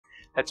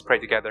Let's pray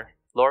together.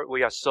 Lord,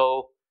 we are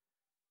so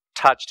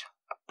touched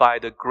by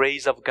the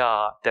grace of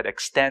God that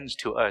extends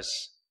to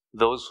us,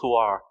 those who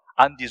are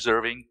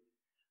undeserving.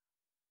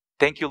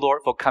 Thank you,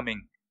 Lord, for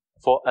coming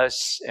for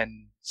us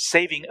and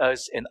saving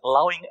us and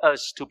allowing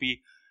us to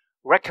be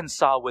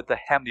reconciled with the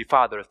Heavenly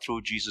Father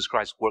through Jesus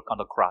Christ's work on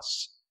the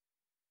cross.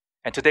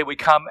 And today we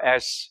come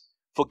as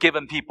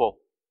forgiven people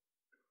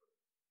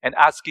and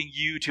asking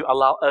you to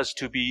allow us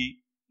to be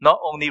not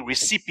only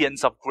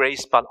recipients of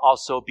grace, but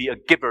also be a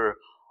giver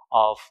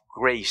of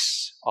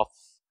grace,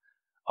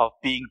 of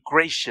being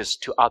gracious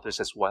to others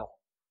as well.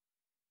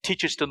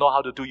 Teach us to know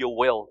how to do your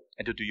will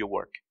and to do your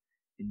work.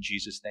 In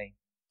Jesus' name,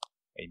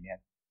 amen.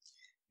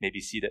 You may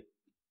be seated.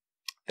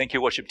 Thank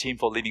you, worship team,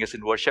 for leading us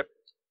in worship.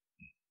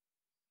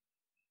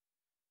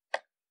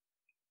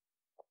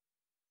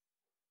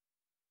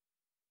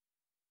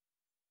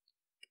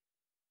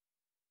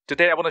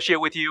 Today I want to share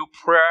with you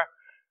prayer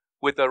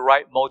with the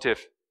right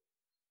motive.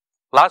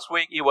 Last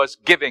week it was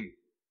giving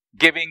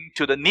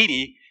to the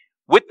needy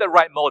with the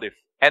right motive.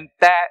 And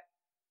that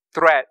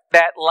thread,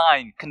 that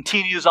line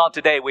continues on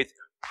today with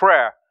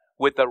prayer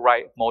with the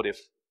right motive.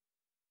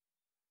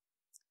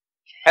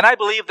 And I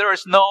believe there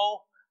is no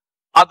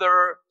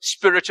other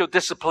spiritual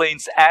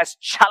disciplines as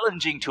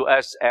challenging to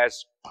us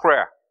as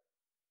prayer.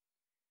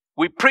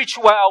 We preach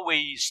well,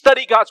 we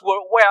study God's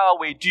word well,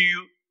 we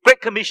do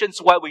Great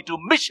Commissions well, we do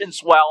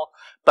missions well,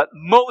 but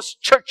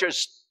most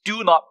churches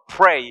do not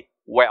pray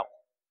well.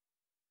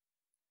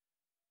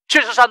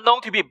 Churches are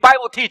known to be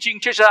Bible teaching,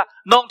 churches are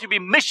known to be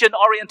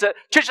mission-oriented,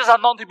 churches are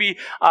known to be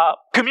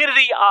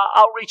community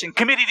outreach and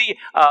community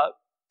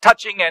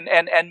touching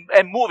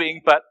and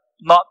moving, but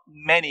not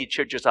many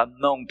churches are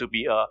known to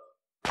be a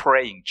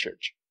praying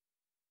church.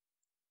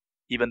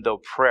 Even though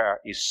prayer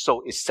is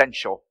so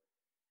essential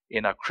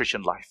in our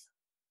Christian life.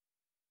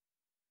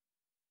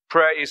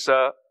 Prayer is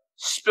a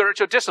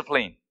spiritual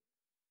discipline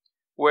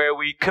where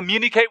we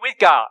communicate with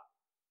God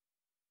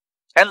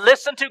and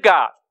listen to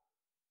God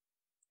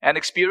and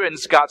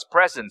experience God's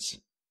presence.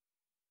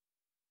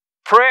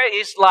 Prayer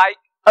is like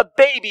a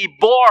baby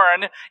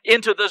born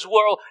into this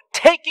world,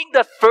 taking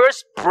the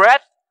first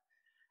breath,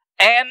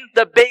 and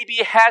the baby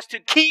has to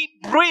keep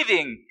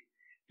breathing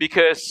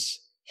because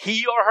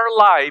he or her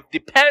life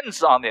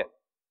depends on it.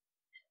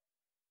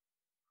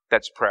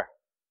 That's prayer.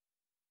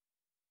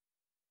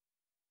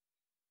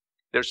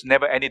 There's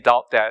never any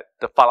doubt that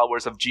the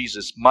followers of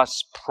Jesus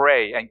must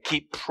pray and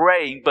keep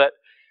praying, but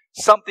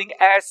something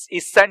as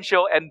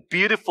essential and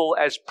beautiful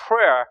as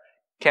prayer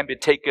can be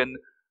taken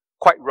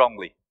quite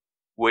wrongly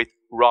with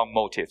wrong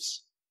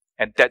motives.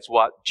 And that's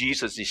what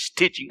Jesus is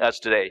teaching us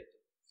today.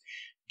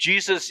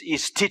 Jesus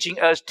is teaching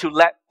us to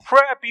let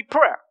prayer be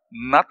prayer.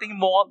 Nothing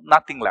more,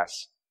 nothing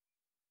less.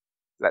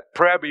 Let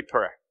prayer be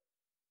prayer.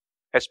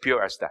 As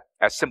pure as that.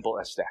 As simple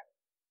as that.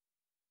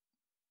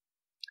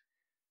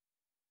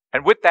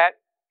 And with that,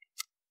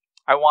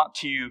 I want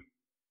to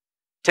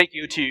take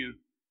you to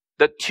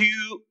the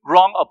two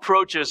wrong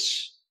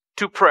approaches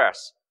to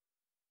prayers.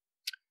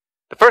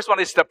 The first one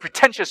is the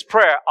pretentious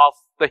prayer of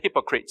the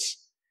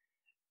hypocrites.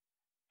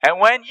 And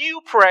when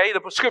you pray,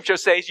 the scripture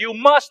says, you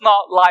must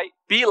not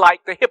be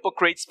like the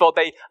hypocrites, for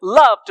they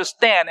love to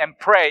stand and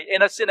pray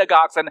in the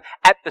synagogues and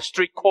at the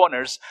street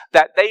corners,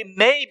 that they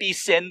may be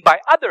seen by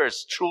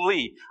others.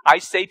 Truly, I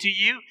say to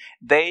you,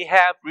 they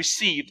have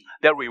received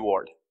their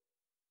reward.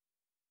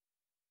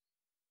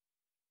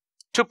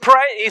 To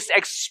pray is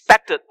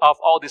expected of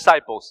all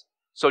disciples.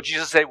 So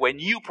Jesus said, when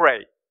you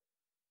pray.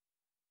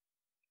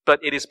 But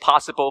it is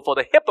possible for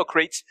the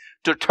hypocrites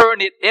to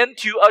turn it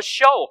into a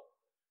show.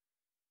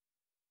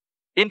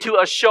 Into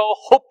a show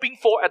hoping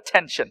for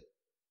attention.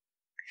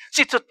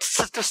 See, to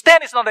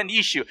stand is not an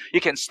issue.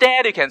 You can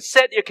stand, you can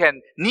sit, you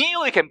can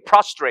kneel, you can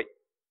prostrate.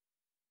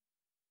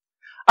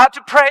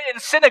 To pray in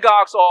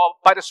synagogues or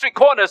by the street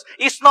corners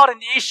is not an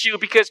issue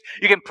because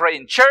you can pray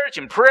in church,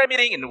 in prayer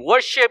meeting, in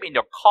worship, in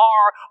your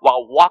car,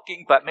 while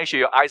walking, but make sure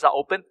your eyes are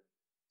open.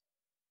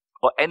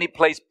 Or any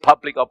place,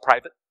 public or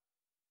private.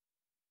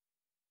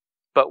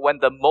 But when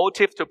the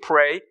motive to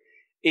pray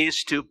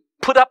is to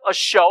put up a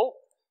show,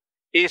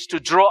 is to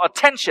draw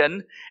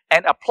attention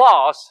and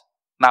applause,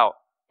 now,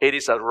 it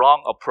is a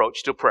wrong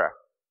approach to prayer.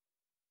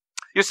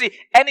 You see,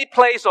 any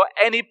place or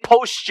any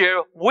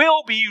posture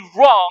will be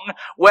wrong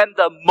when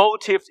the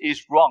motive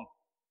is wrong.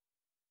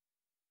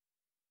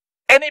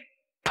 Any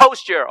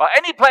posture or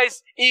any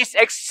place is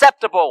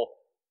acceptable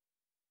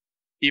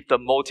if the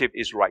motive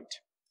is right.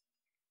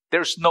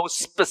 There's no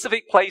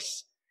specific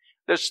place,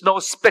 there's no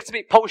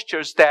specific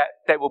postures that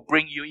will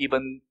bring you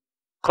even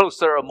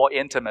closer or more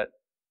intimate.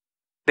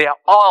 They are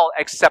all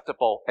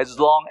acceptable as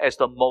long as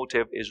the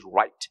motive is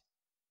right.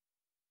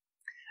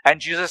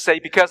 And Jesus said,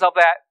 because of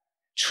that,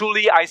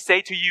 truly I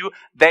say to you,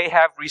 they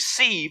have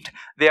received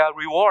their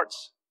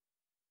rewards.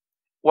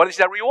 What is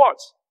their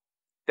rewards?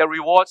 Their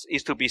rewards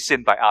is to be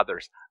seen by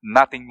others.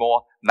 Nothing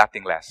more,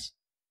 nothing less.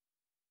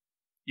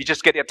 You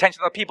just get the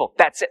attention of people.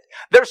 That's it.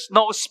 There's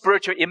no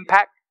spiritual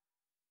impact.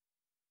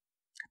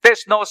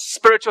 There's no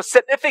spiritual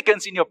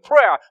significance in your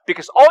prayer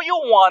because all you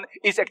want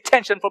is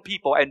attention from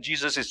people, and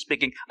Jesus is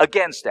speaking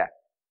against that.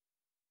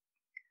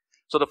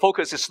 So the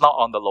focus is not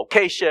on the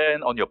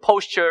location, on your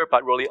posture,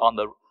 but really on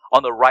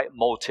the right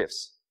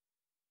motives.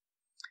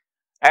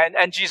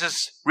 And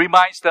Jesus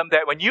reminds them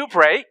that when you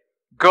pray,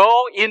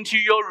 go into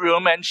your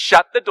room and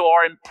shut the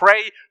door and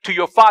pray to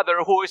your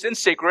Father who is in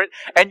secret,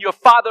 and your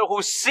Father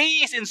who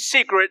sees in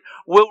secret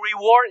will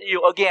reward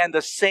you. Again,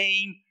 the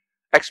same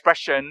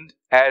expression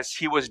as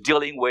he was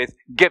dealing with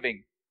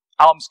giving,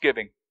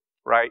 almsgiving,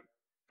 right?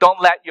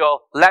 Don't let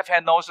your left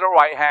hand know the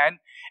right hand.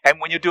 And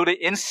when you do it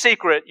in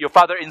secret, your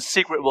Father in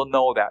secret will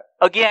know that.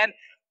 Again,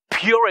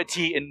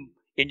 purity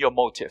in your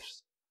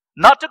motives.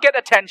 Not to get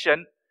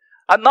attention,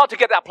 and not to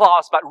get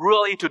applause, but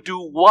really to do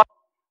what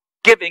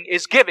giving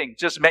is giving.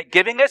 Just make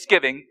giving as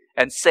giving,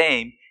 and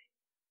same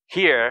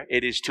here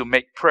it is to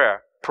make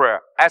prayer.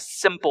 As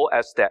simple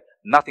as that.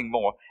 Nothing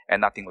more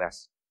and nothing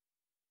less.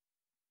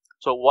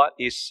 So what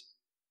is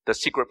the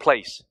secret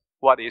place?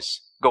 What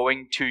is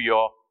going to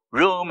your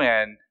room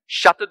and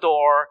shut the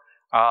door?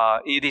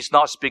 It is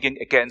not speaking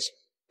against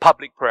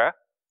public prayer.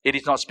 It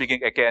is not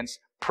speaking against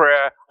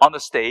prayer on the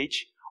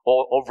stage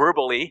or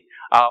verbally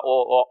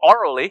or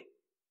orally.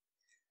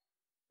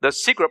 The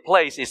secret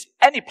place is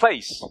any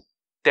place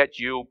that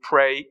you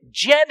pray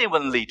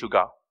genuinely to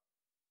God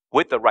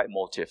with the right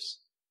motives.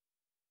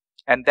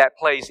 And that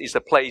place is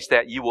a place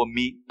that you will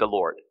meet the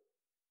Lord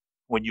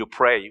when you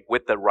pray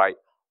with the right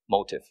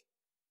motive.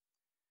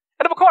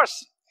 And of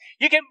course,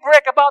 you can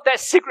brag about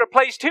that secret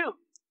place too.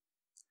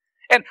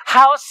 And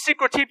how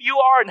secretive you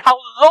are and how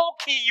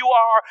low-key you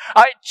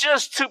are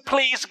just to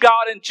please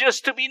God and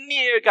just to be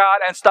near God,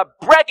 and start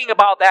bragging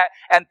about that,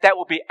 and that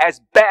will be as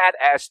bad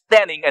as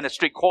standing in a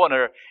street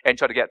corner and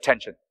try to get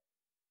attention.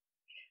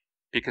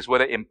 Because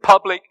whether in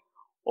public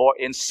or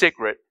in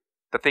secret,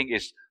 the thing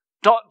is,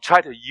 don't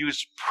try to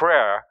use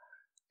prayer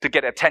to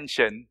get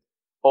attention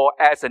or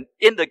as an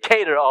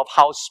indicator of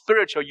how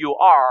spiritual you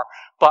are,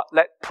 but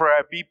let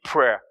prayer be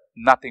prayer,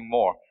 nothing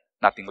more,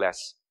 nothing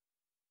less.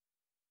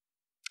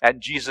 And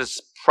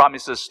Jesus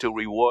promises to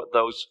reward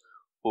those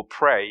who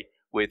pray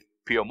with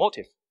pure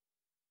motive.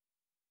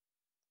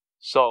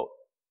 So,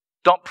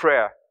 don't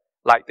pray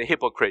like the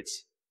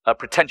hypocrites, a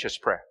pretentious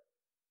prayer.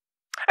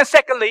 And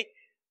secondly,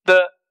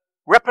 the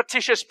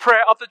repetitious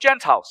prayer of the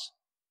Gentiles.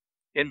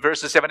 In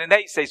verses 7 and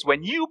 8 says,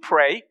 when you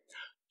pray,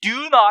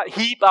 do not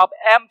heap up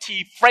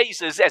empty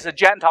phrases as the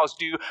Gentiles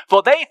do,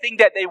 for they think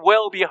that they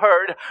will be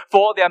heard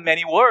for their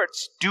many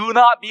words. Do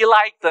not be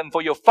like them,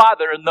 for your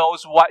Father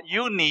knows what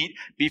you need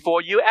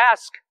before you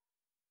ask.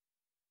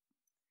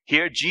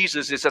 Here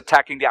Jesus is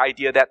attacking the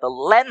idea that the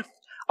length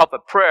of a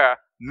prayer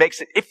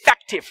makes it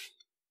effective.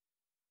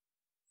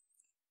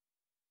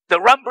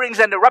 The rumblings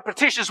and the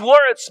repetitious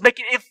words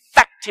make it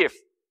effective,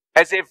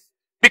 as if,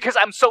 because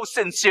I'm so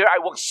sincere,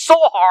 I work so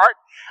hard,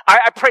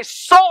 I pray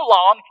so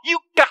long, you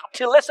got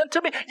to listen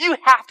to me. You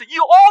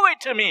owe it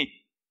to me.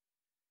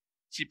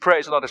 See, prayer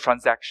is not a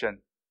transaction.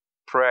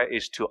 Prayer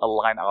is to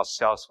align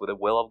ourselves with the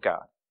will of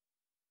God.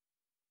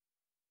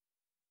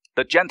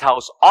 The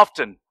Gentiles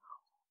often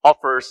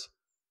offers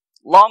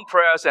long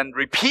prayers and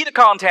repeat the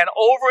content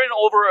over and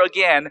over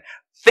again,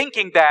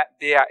 thinking that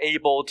they are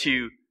able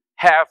to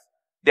have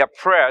their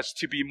prayers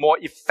to be more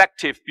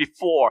effective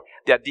before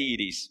their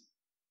deities.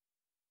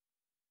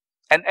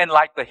 And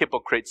like the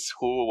hypocrites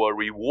who were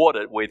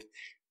rewarded with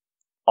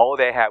all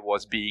they had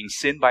was being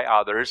seen by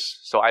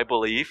others, so I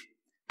believe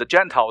the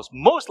Gentiles,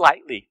 most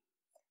likely,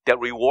 their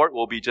reward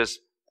will be just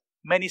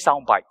many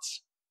sound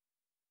bites,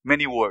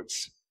 many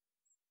words,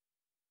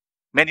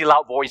 many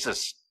loud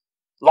voices,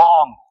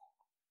 long.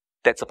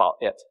 That's about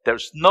it.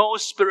 There's no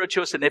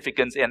spiritual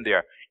significance in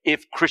there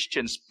if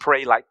Christians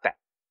pray like that.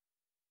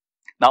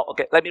 Now,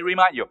 okay, let me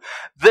remind you,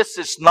 this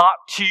is not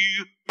to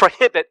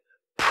prohibit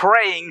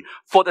praying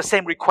for the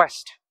same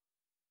request.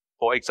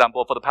 For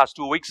example, for the past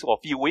 2 weeks or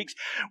few weeks,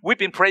 we've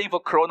been praying for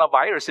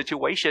coronavirus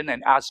situation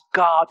and ask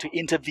God to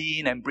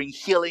intervene and bring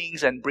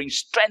healings and bring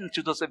strength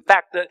to those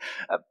infected.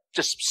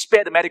 Just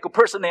spare the medical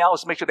personnel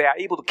to make sure they are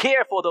able to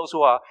care for those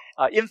who are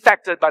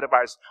infected by the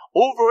virus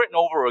over and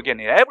over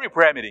again in every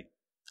prayer meeting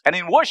and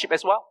in worship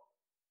as well.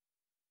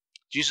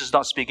 Jesus is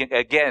not speaking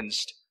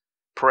against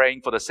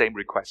praying for the same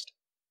request.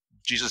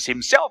 Jesus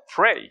himself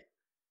prayed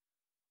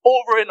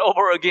over and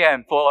over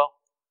again for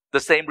the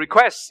same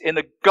request in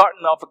the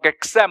Garden of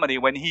Gethsemane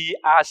when he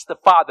asked the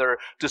Father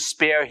to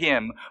spare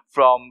him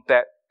from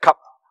that cup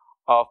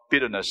of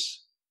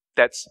bitterness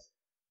that's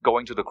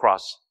going to the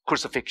cross,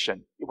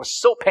 crucifixion. It was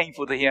so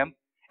painful to him,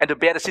 and to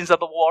bear the sins of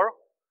the world,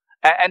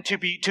 and to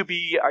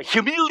be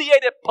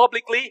humiliated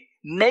publicly,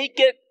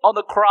 naked on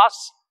the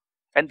cross,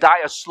 and die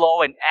a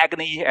slow and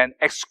agony and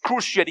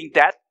excruciating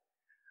death.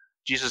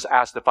 Jesus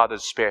asked the Father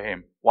to spare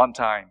him 1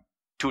 time,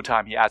 2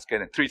 times he asked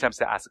again, and 3 times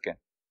he asked again.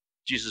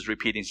 Jesus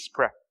repeating his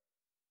prayer.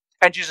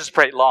 And Jesus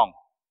prayed long.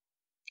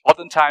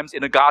 Oftentimes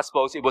in the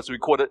Gospels it was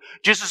recorded,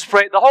 Jesus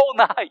prayed the whole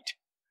night.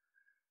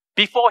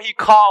 Before he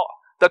called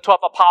the 12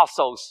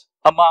 apostles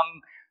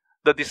among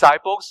the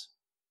disciples,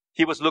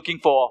 he was looking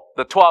for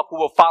the 12 who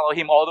will follow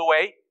him all the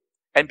way.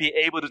 and be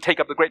able to take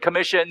up the Great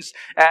Commissions.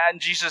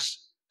 And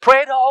Jesus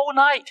prayed all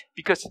night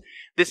because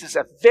this is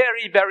a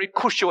very, very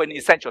crucial and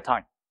essential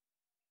time.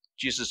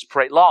 Jesus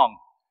prayed long.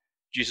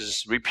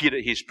 Jesus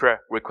repeated his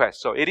prayer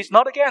request. So it is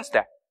not against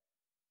that.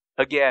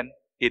 Again,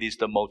 it is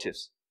the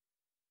motives.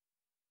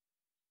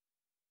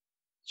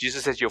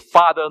 Jesus says, your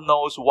Father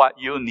knows what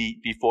you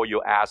need before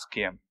you ask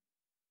him.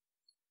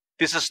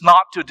 This is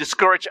not to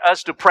discourage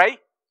us to pray,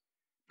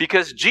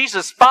 because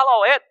Jesus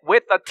followed it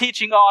with a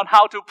teaching on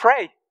how to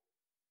pray.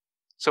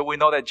 So we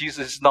know that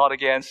Jesus is not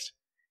against,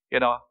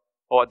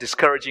 or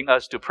discouraging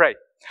us to pray.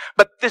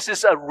 But this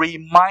is a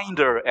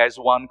reminder, as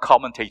one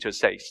commentator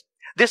says.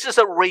 This is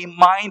a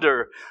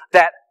reminder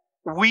that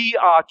we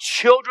are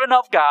children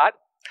of God.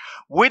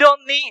 We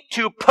don't need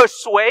to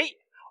persuade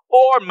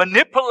or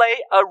manipulate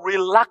a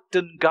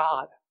reluctant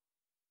God.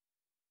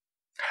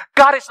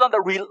 God is not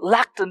a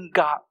reluctant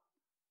God.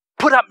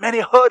 Put up many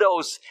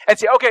hurdles and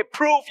say, okay,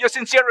 prove your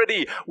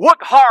sincerity.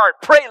 Work hard,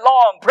 pray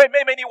long, pray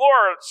many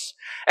words.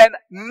 And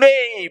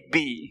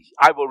maybe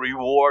I will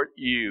reward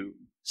you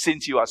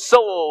since you are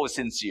so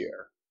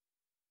sincere.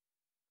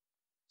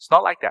 It's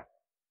not like that.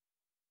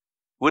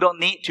 We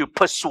don't need to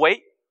persuade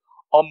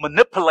or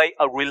manipulate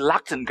a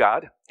reluctant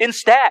God.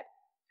 Instead,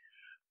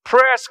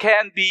 prayers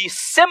can be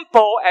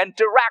simple and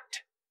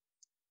direct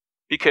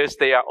because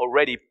they are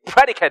already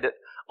predicated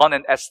on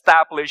an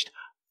established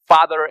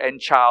father and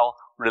child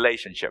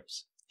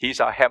relationships. He's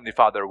our Heavenly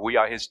Father. We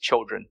are His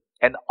children.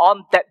 And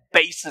on that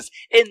basis,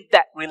 in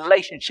that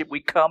relationship,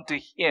 we come to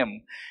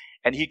Him.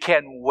 And He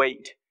can't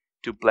wait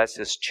to bless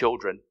His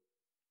children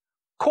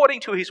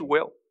according to His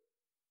will.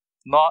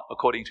 Not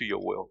according to your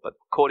will, but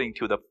according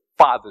to the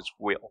Father's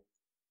will.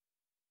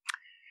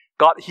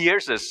 God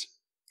hears us,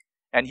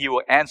 and He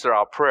will answer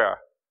our prayer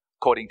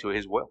according to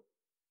His will.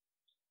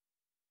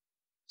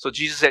 So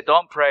Jesus said,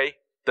 don't pray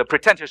the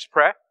pretentious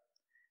prayer,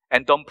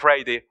 and don't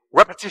pray the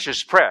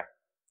repetitious prayer.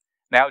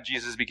 Now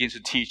Jesus begins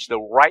to teach the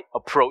right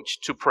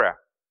approach to prayer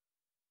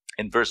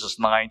in verses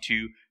 9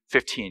 to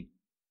 15.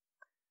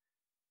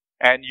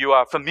 And you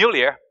are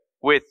familiar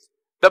with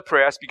the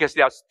prayers because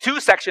there are two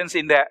sections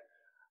in that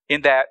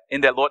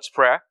Lord's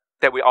Prayer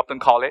that we often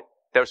call it.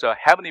 There's a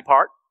heavenly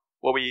part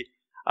where we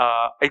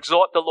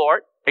exhort the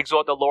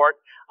Lord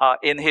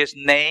in His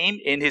name,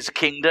 in His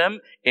kingdom,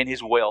 in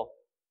His will.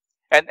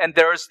 And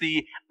there's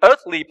the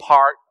earthly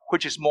part,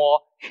 which is more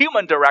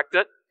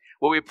human-directed,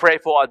 where we pray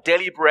for our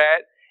daily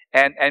bread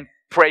and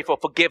pray for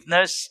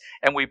forgiveness,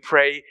 and we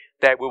pray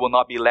that we will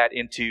not be led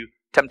into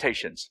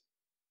temptations.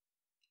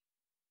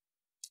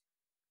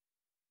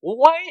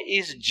 Why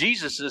is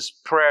Jesus'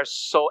 prayer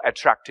so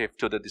attractive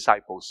to the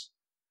disciples?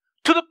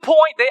 To the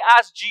point they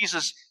asked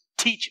Jesus,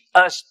 teach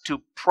us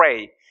to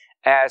pray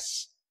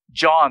as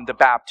John the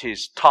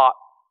Baptist taught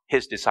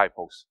his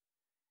disciples.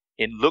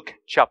 In Luke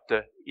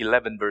chapter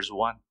 11 verse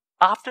 1,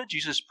 after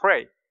Jesus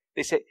prayed,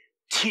 they said,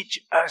 teach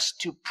us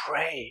to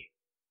pray.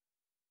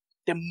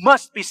 There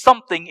must be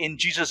something in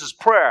Jesus'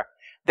 prayer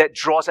that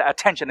draws our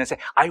attention and say,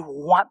 I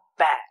want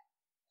that.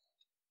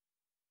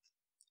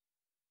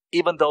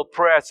 Even though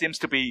prayer seems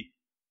to be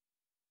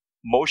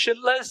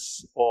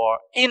motionless or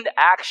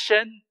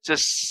inaction,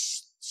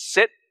 just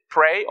sit,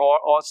 pray,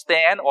 or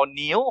stand or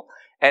kneel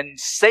and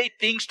say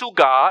things to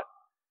God.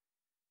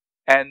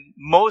 And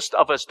most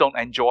of us don't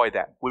enjoy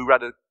that. We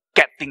rather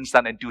get things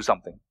done and do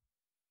something.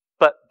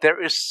 But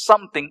there is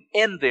something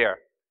in there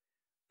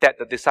that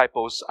the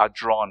disciples are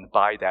drawn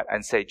by that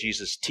and say,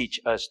 Jesus,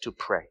 teach us to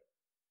pray.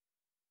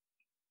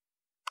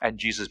 And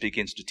Jesus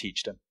begins to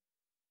teach them.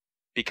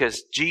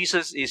 Because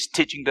Jesus is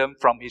teaching them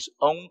from His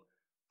own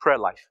prayer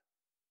life.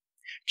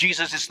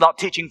 Jesus is not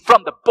teaching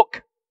from the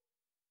book.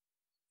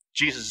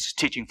 Jesus is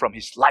teaching from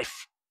His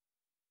life.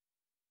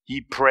 He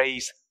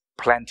prays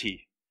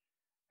plenty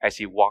as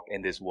He walked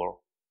in this world.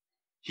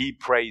 He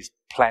prays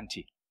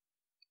plenty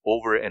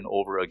over and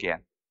over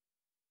again.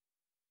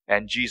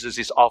 And Jesus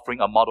is offering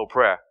a model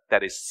prayer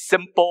that is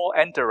simple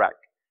and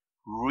direct,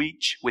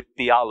 rich with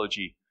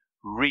theology,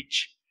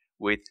 rich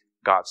with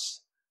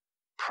God's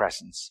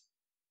presence.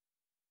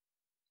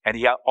 And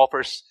He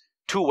offers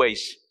two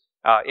ways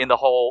in the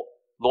whole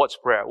Lord's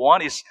Prayer.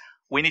 One is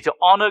we need to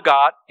honor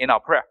God in our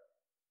prayer.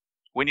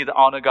 We need to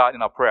honor God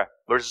in our prayer.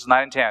 Verses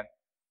 9 and 10. It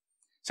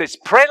says,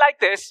 pray like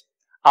this,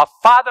 our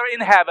Father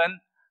in heaven,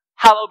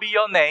 hallowed be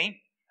your name.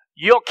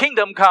 Your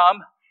kingdom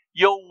come,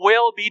 your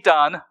will be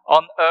done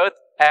on earth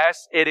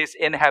as it is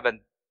in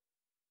heaven.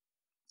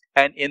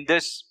 And in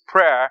this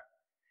prayer,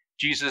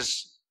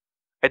 Jesus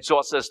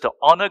exhorts us to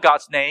honor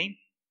God's name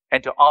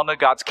and to honor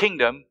God's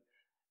kingdom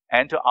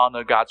and to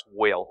honor God's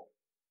will.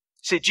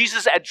 See,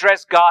 Jesus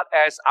addressed God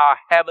as our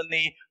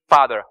Heavenly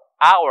Father,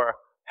 our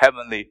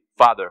Heavenly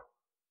Father.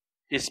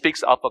 It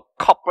speaks of a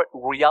corporate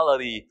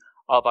reality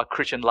of our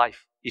Christian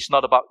life. It's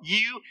not about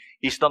you.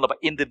 It's not about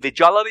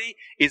individuality.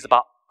 It's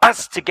about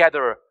us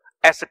together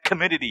as a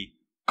community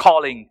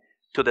calling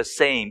to the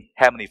same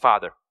Heavenly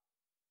Father.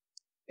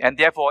 And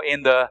therefore,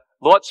 in the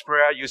Lord's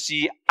Prayer, you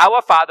see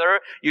our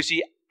Father, you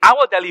see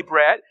our daily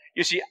bread,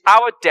 you see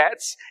our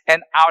debts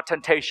and our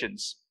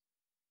temptations.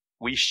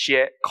 We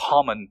share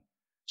common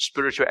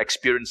spiritual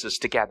experiences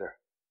together.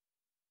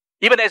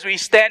 Even as we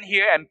stand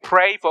here and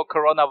pray for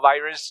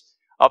coronavirus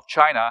of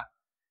China,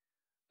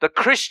 the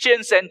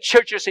Christians and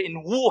churches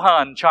in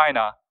Wuhan,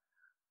 China,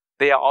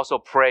 they are also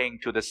praying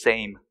to the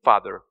same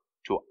Father,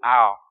 to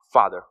our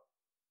Father.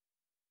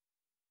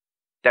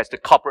 That's the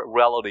corporate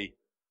reality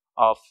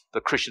of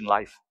the Christian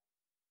life.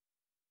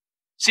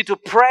 See, to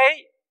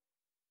pray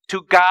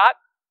to God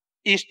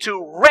is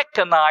to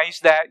recognize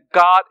that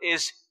God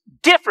is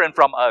different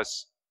from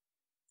us.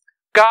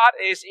 God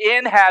is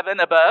in heaven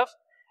above,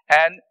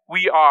 and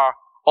we are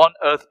on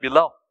earth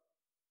below.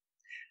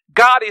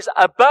 God is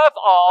above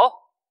all,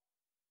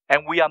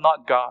 and we are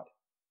not God.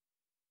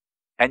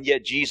 And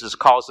yet Jesus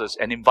calls us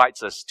and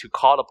invites us to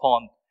call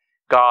upon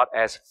God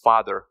as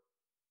Father.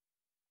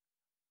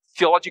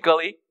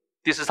 Theologically,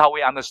 this is how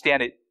we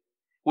understand it.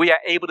 We are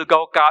able to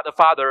call God the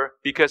Father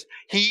because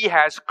He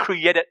has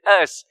created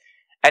us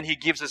and He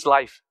gives us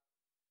life.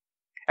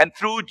 And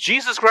through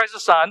Jesus Christ the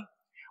Son,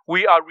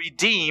 we are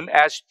redeemed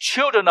as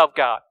children of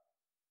God.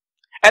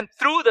 And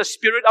through the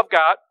Spirit of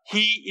God,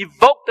 He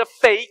evoked the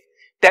faith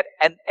that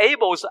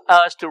enables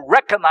us to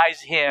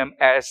recognize Him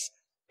as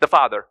the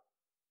Father.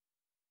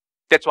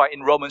 That's why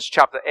in Romans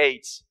chapter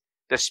 8,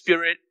 the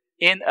Spirit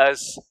in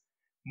us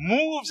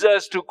moves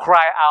us to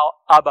cry out,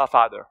 Abba,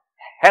 Father,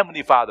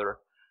 Heavenly Father,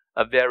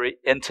 a very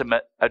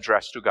intimate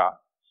address to God,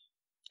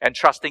 and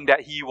trusting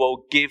that He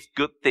will give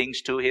good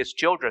things to His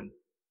children.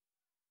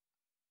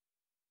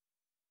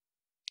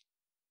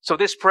 So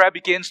this prayer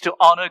begins to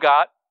honor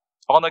God,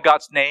 honor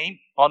God's name,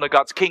 honor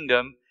God's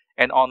kingdom,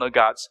 and honor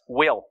God's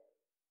will.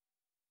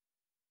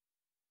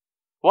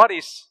 What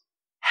is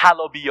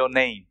hallowed be your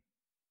name?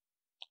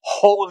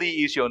 Holy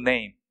is your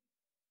name.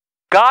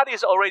 God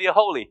is already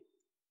holy.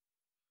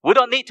 We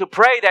don't need to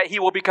pray that He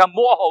will become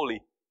more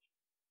holy.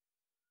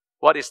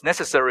 What is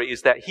necessary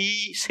is that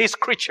His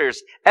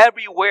creatures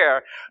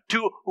everywhere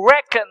to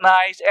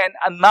recognize and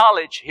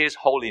acknowledge His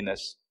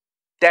holiness.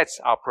 That's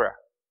our prayer.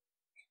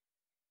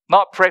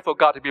 Not pray for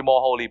God to be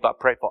more holy, but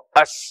pray for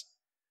us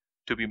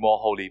to be more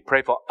holy.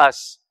 Pray for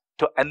us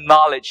to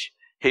acknowledge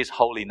His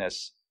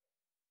holiness.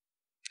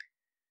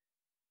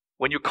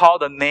 When you call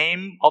the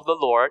name of the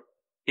Lord,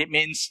 it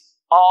means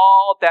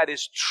all that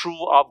is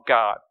true of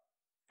God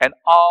and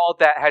all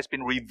that has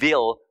been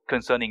revealed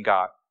concerning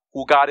God.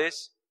 Who God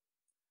is,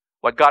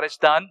 what God has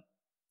done,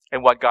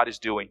 and what God is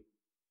doing.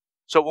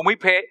 So when we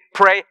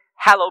pray,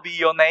 hallowed be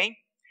your name,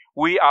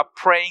 we are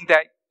praying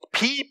that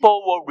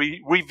people will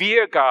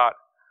revere God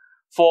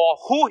for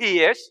who He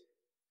is,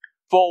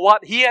 for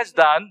what He has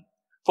done,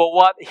 for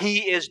what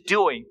He is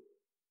doing,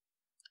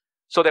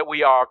 so that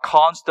we are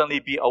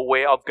constantly be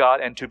aware of God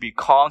and to be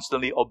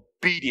constantly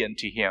obedient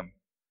to Him.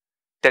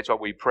 That's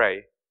what we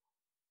pray.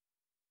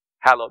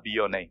 Hallowed be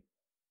your name.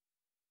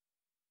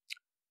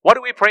 What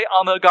do we pray?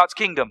 Honor God's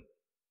kingdom.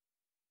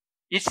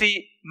 You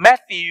see,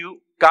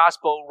 Matthew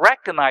Gospel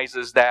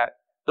recognizes that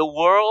the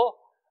world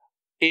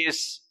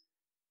is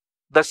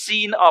the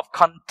scene of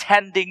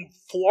contending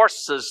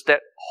forces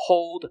that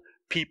hold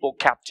people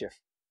captive.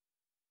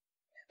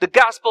 The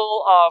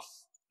Gospel of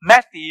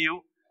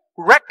Matthew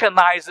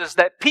recognizes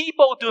that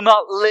people do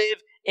not live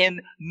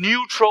in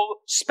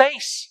neutral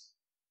space.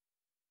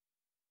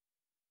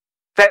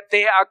 That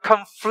there are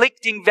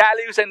conflicting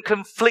values and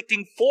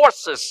conflicting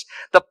forces.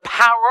 The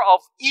power of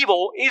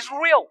evil is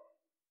real.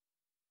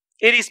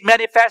 It is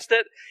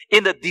manifested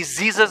in the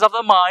diseases of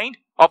the mind,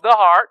 of the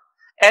heart,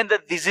 and the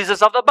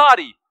diseases of the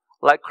body,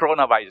 like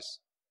coronavirus.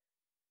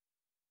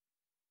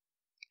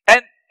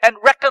 And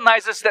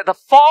recognizes that the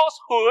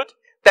falsehood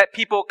that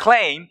people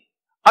claim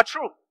are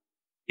true.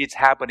 It's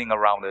happening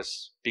around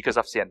us because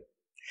of sin.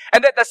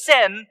 And that the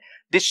sin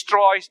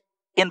destroys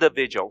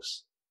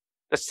individuals.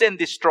 The sin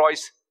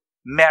destroys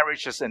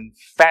marriages and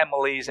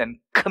families and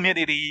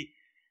community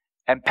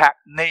and pack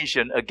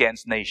nation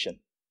against nation.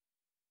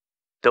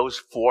 Those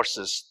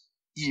forces,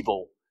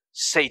 evil,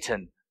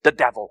 Satan, the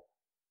devil,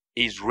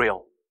 is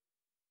real.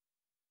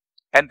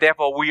 And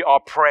therefore we are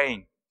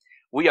praying.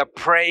 We are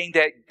praying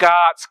that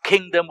God's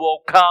kingdom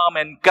will come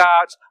and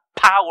God's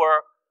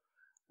power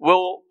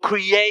will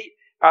create,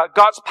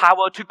 God's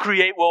power to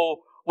create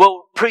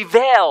will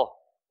prevail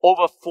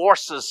over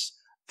forces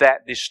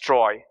that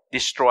destroy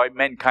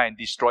mankind,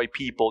 destroy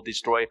people,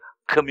 destroy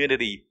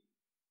community.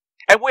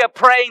 And we are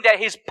praying that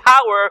His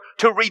power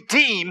to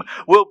redeem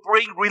will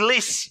bring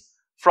release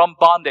from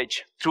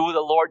bondage through the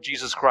Lord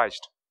Jesus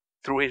Christ,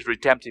 through His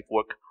redemptive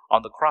work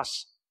on the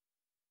cross.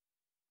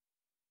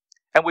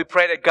 And we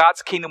pray that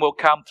God's kingdom will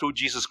come through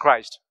Jesus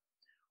Christ,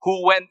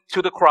 who went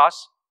to the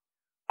cross,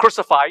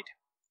 crucified,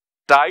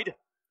 died,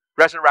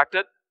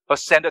 resurrected,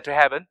 ascended to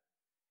heaven.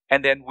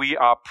 And then we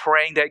are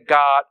praying that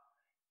God,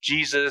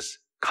 Jesus,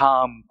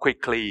 come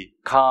quickly,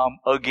 come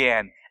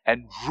again,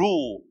 and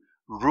rule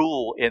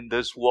in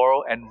this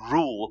world and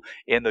rule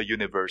in the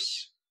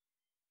universe.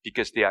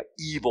 Because there are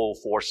evil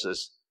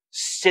forces,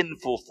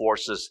 sinful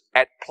forces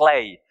at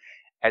play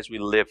as we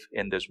live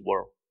in this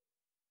world.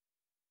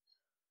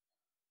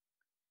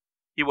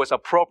 It was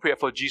appropriate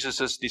for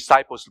Jesus'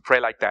 disciples to pray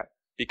like that,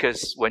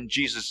 because when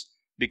Jesus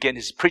began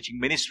his preaching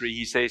ministry,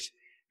 he says,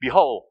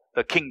 "Behold,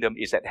 the kingdom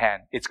is at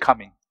hand. It's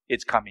coming.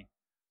 It's coming."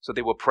 So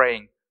they were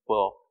praying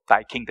for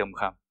thy kingdom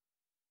come.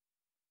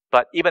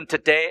 But even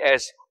today,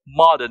 as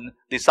modern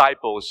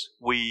disciples,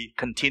 we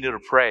continue to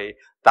pray,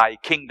 thy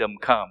kingdom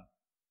come.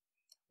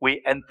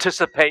 We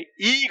anticipate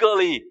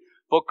eagerly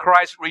for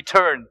Christ's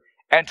return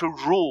and to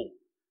rule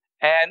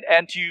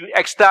and to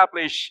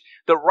establish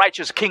the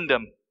righteous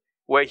kingdom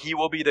where he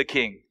will be the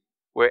king,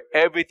 where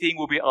everything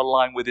will be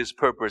aligned with his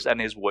purpose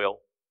and his will.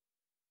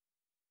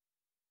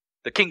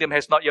 The kingdom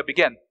has not yet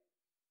begun.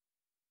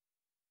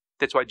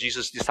 That's why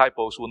Jesus'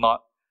 disciples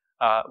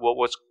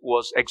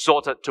was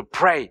exhorted to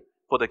pray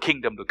for the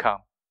kingdom to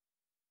come,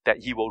 that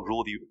he will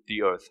rule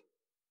the earth.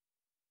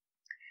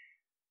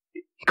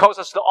 He calls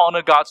us to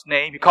honor God's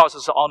name. He calls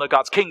us to honor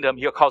God's kingdom.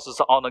 He calls us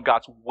to honor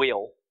God's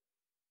will.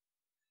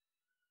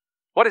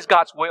 What is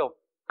God's will?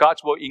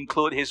 God's will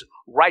include his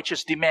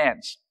righteous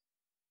demands.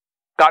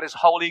 God is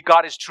holy.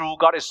 God is true.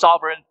 God is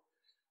sovereign.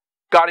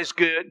 God is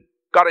good.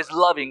 God is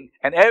loving.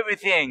 And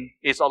everything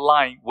is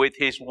aligned with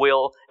his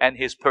will and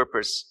his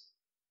purpose.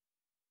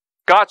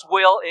 God's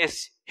will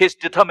is his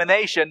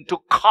determination to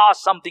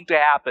cause something to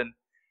happen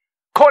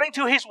according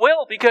to his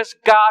will, because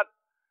God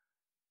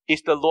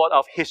is the Lord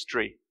of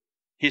history.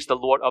 He's the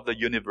Lord of the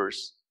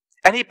universe.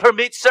 And he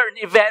permits certain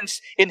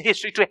events in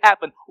history to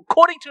happen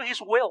according to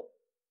his will.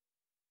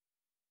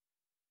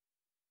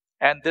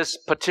 And this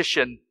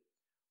petition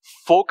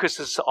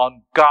focuses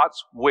on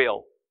God's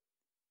will.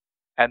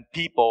 And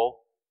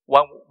people,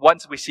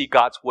 once we see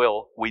God's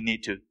will, we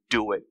need to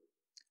do it.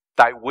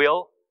 Thy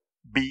will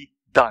be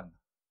done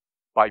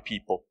by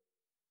people.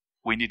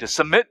 We need to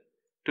submit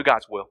to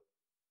God's will.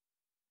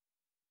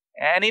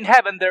 And in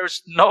heaven,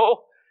 there's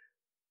no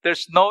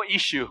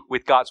issue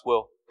with God's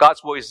will.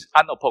 God's will is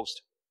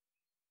unopposed.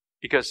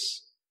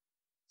 Because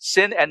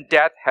sin and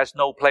death has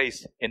no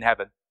place in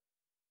heaven.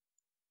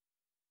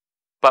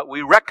 But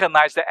we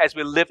recognize that as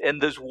we live in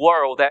this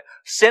world, that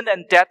sin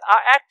and death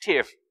are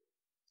active.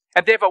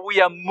 And therefore we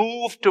are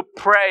moved to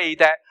pray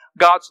that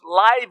God's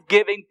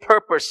life-giving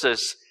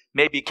purposes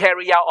may be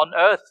carried out on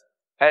earth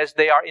as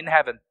they are in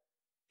heaven.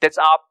 That's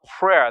our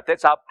prayer.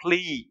 That's our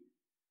plea.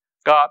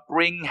 God,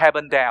 bring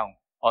heaven down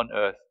on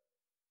earth.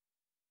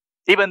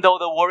 Even though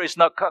the world is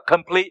not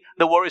complete,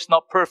 the world is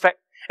not perfect,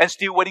 and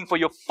still waiting for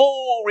your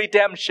full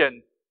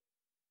redemption.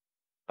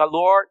 But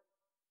Lord,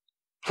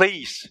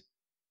 please,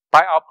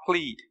 by our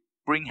plea,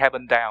 bring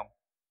heaven down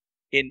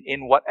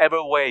in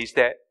whatever ways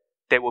that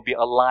they will be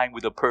aligned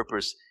with the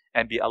purpose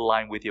and be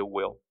aligned with your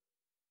will.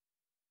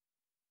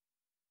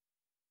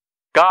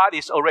 God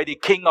is already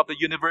king of the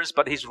universe,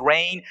 but his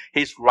reign,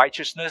 his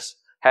righteousness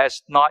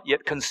has not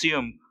yet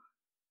consumed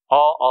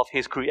all of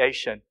his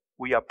creation.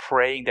 We are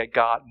praying that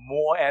God,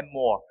 more and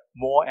more,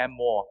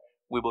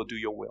 we will do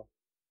your will.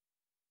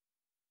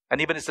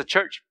 And even as a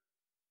church,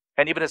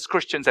 and even as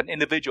Christians and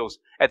individuals,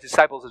 as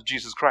disciples of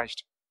Jesus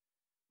Christ,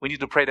 we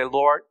need to pray that,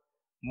 Lord,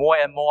 more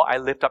and more I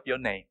lift up your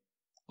name.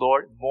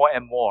 Lord, more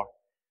and more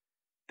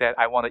that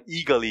I want to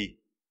eagerly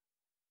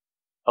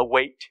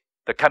await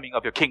the coming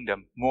of your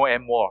kingdom. More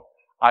and more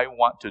I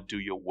want to do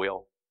your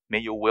will. May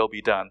your will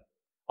be done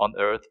on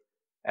earth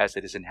as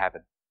it is in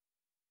heaven.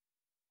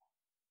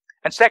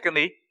 And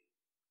secondly,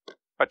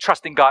 by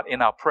trusting God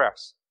in our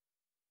prayers.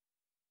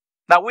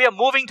 Now we are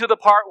moving to the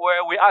part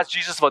where we ask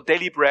Jesus for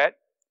daily bread,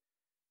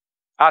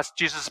 ask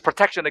Jesus'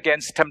 protection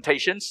against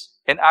temptations,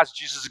 and ask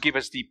Jesus to give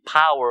us the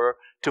power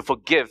to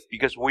forgive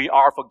because we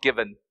are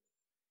forgiven.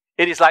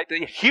 It is like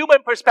the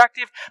human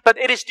perspective, but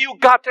it is still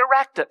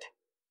God-directed.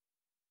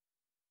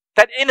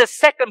 That in the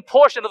second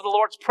portion of the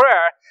Lord's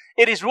Prayer,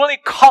 it is really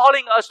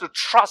calling us to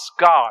trust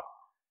God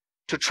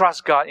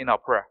in our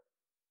prayer.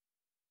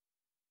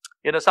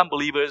 Some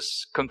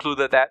believers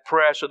concluded that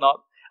prayer should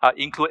not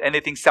include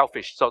anything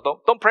selfish. So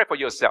don't pray for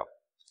yourself.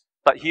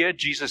 But here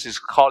Jesus is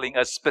calling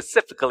us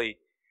specifically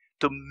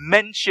to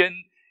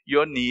mention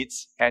your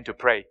needs and to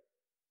pray.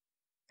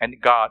 And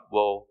God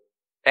will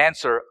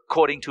answer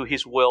according to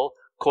his will,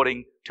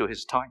 according to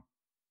his time.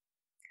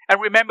 And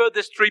remember,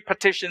 these three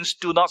petitions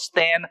do not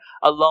stand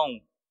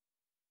alone.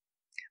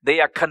 They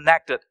are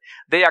connected.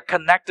 They are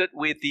connected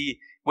with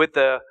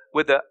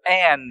the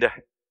and.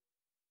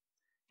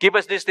 Give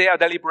us this day our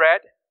daily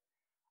bread,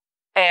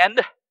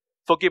 and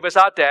forgive us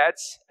our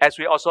debts, as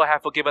we also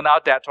have forgiven our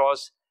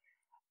debtors,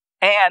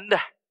 and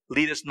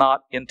lead us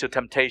not into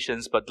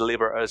temptations, but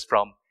deliver us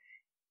from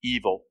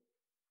evil.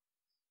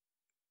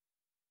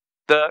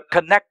 The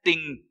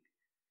connecting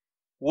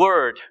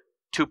word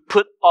to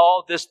put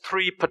all these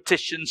three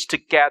petitions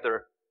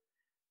together,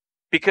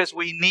 because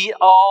we need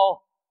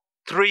all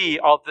three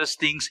of these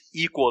things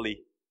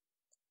equally.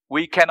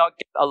 We cannot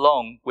get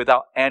along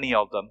without any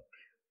of them.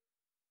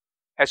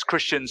 As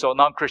Christians or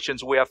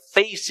non-Christians, we are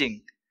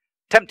facing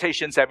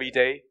temptations every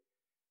day,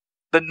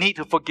 the need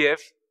to forgive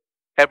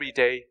every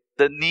day,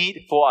 the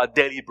need for our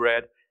daily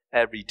bread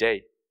every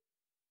day.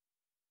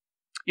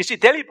 You see,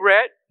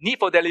 need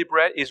for daily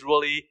bread is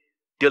really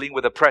dealing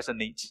with the present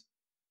needs.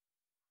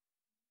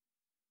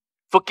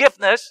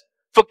 Forgiveness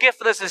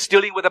is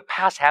dealing with the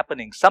past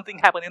happenings. Something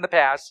happened in the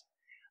past,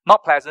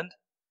 Not pleasant.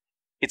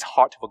 It's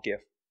hard to forgive.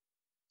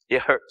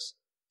 It hurts.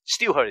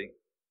 Still hurting.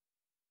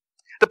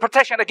 The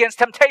protection against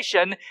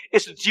temptation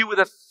is to deal with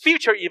a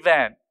future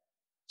event.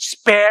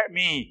 Spare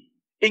me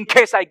in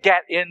case I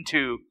get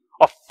into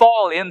or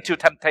fall into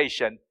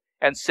temptation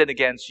and sin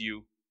against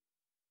you.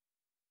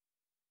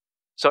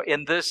 So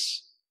in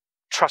this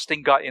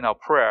trusting God in our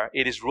prayer,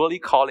 it is really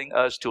calling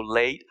us to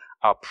lay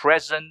our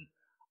present,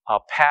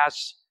 our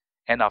past,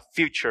 and our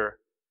future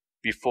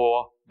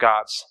before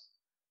God's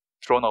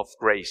throne of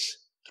grace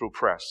through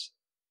prayer.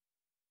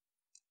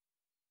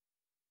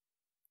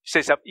 He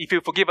says that if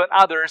you forgive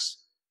others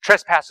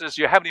trespasses,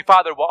 your heavenly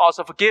Father will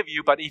also forgive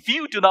you. But if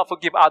you do not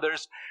forgive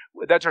others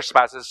their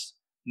trespasses,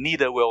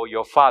 neither will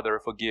your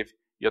Father forgive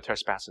your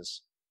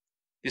trespasses.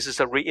 This is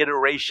a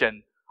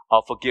reiteration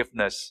of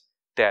forgiveness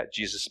that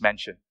Jesus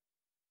mentioned.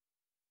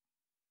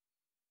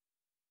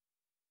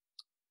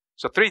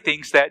 So 3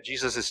 things that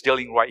Jesus is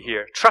dealing right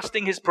here.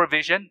 Trusting His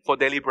provision for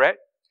daily bread,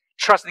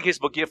 trusting His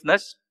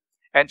forgiveness,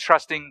 and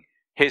trusting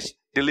His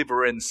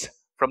deliverance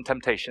from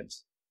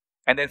temptations.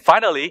 And then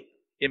finally,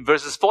 in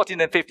verses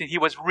 14 and 15, He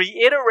was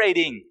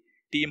reiterating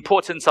the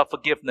importance of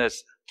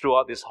forgiveness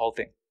throughout this whole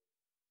thing.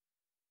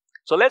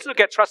 So let's look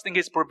at trusting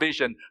His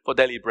provision for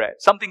daily bread.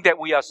 Something that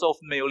we are so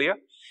familiar,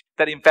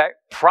 that in fact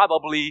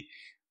probably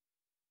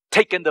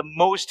taken the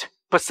most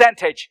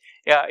percentage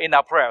in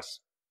our prayers.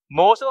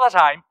 Most of the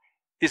time,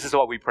 this is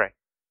what we pray.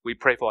 We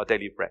pray for our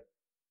daily bread.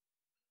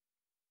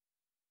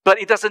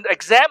 But it doesn't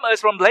exempt us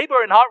from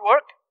labor and hard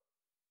work.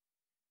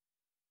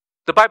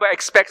 The Bible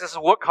expects us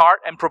to work hard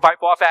and provide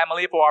for our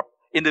family, for our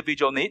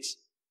individual needs.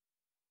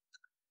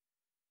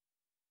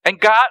 And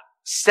God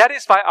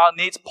satisfies our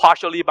needs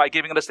partially by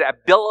giving us the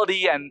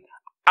ability and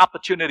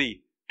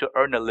opportunity to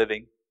earn a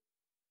living.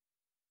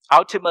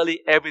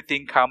 Ultimately,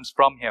 everything comes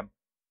from Him.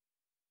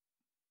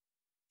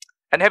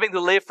 And having to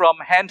live from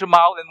hand to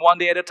mouth and one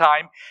day at a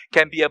time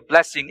can be a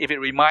blessing if it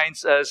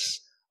reminds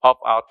us of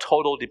our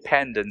total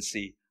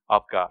dependency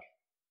of God.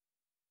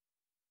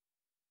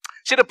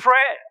 See, the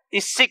prayer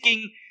is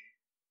seeking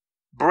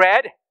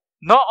bread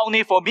not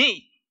only for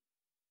me,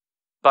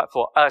 but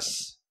for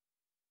us.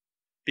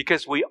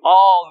 Because we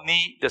all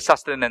need the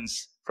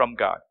sustenance from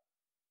God.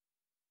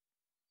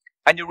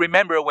 And you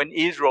remember when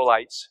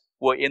Israelites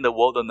were in the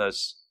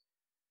wilderness,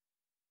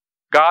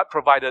 God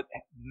provided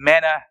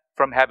manna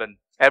from heaven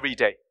every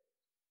day.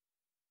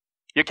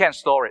 You can't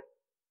store it.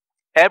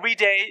 Every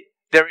day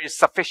there is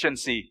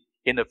sufficiency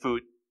in the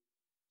food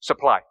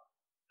supply.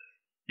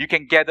 You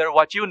can gather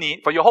what you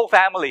need for your whole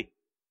family,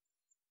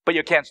 but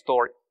you can't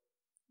store it.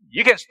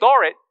 You can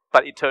store it,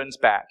 but it turns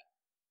bad.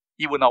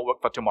 It will not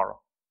work for tomorrow.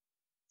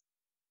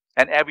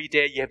 And every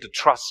day you have to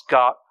trust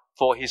God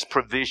for His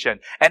provision.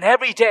 And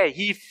every day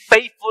He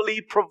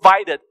faithfully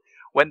provided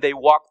when they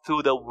walked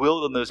through the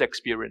wilderness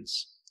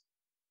experience.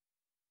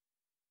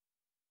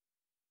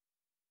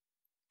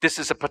 This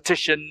is a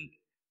petition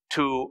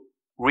to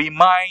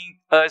remind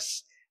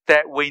us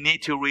that we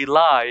need to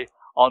rely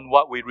on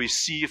what we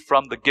receive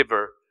from the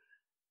giver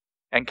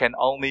and can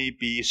only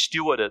be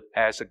stewarded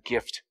as a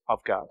gift of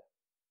God.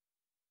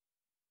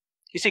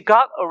 You see,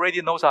 God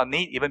already knows our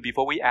need even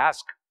before we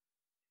ask.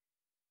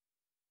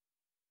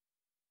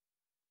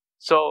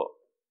 So,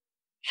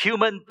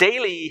 human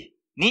daily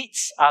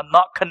needs are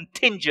not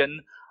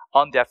contingent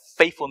on their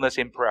faithfulness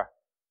in prayer.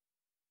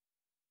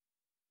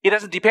 It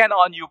doesn't depend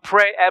on you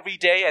pray every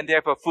day and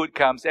therefore food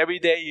comes. Every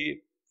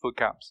day food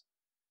comes.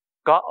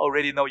 God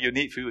already knows you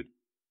need food.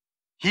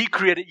 He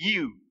created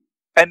you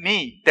and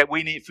me that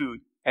we need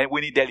food and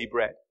we need daily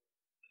bread.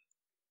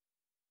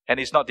 And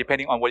it's not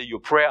depending on whether you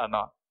pray or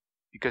not,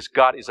 because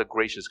God is a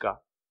gracious God.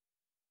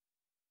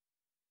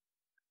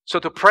 So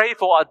to pray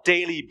for our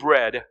daily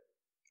bread,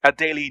 a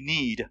daily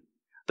need,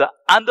 the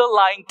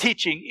underlying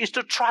teaching is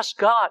to trust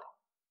God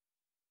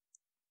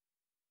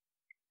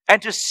and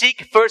to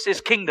seek first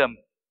His kingdom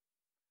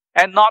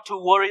and not to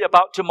worry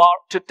about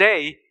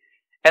today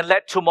and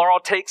let tomorrow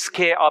take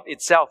care of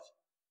itself,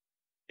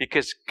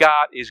 because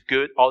God is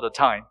good all the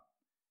time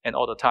and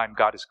all the time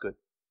God is good.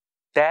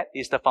 That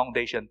is the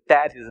foundation.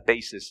 That is the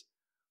basis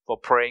for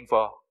praying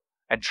for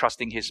and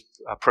trusting His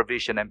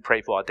provision and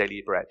pray for our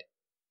daily bread.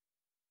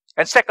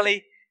 And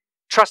secondly,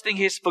 trusting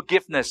His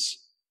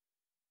forgiveness.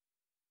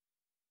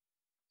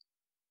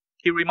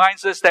 He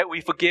reminds us that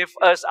we forgive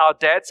us our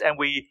debts and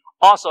we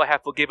also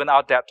have forgiven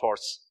our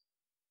debtors.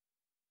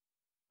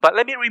 But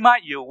let me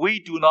remind you, we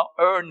do not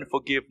earn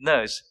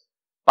forgiveness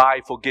by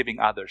forgiving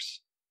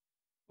others.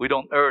 We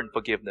don't earn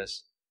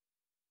forgiveness.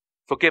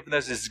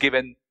 Forgiveness is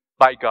given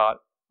by God,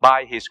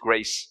 by His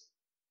grace.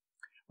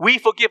 We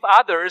forgive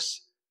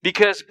others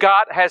because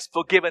God has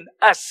forgiven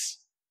us.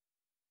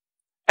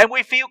 And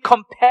we feel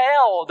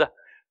compelled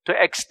to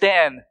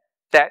extend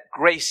that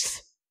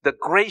grace, the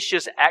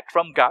gracious act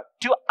from God,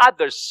 to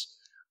others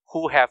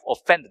who have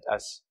offended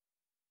us.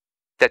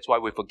 That's why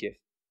we forgive.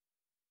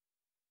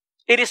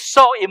 It is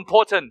so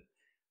important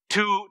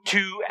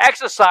to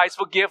exercise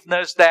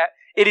forgiveness that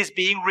it is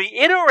being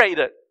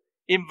reiterated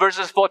in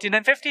verses 14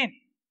 and 15.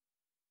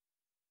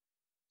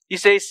 He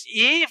says,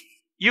 if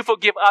you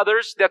forgive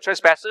others their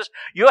trespasses,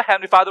 your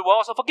heavenly Father will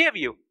also forgive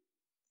you.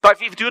 But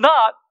if you do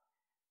not,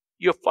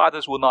 your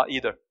fathers will not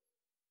either.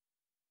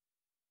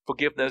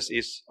 Forgiveness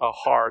is a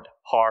hard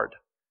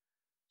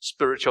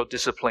spiritual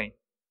discipline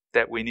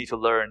that we need to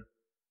learn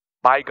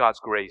by God's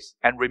grace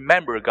and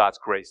remember God's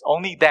grace.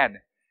 Only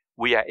then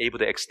we are able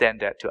to extend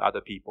that to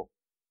other people.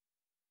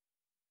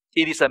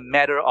 It is a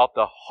matter of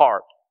the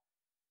heart.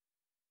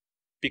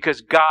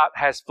 Because God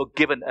has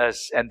forgiven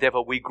us, and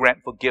therefore we grant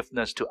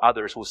forgiveness to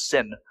others who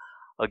sin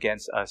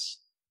against us.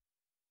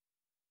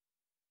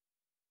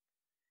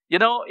 You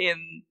know,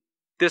 in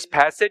this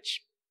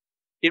passage,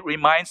 it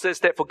reminds us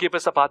that forgive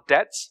us of our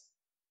debts,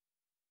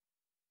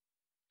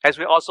 as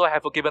we also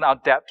have forgiven our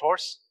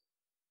debtors.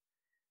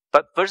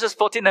 But verses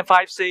 14 and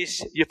 5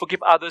 says, you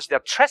forgive others their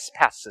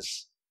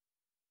trespasses.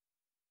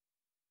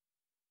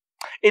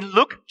 In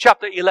Luke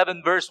chapter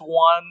 11, verse 1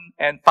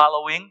 and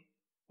following,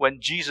 when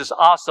Jesus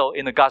also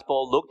in the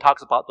Gospel of Luke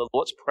talks about the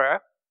Lord's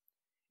Prayer,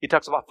 he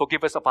talks about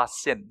forgive us of our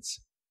sins.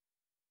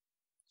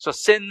 So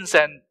sins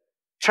and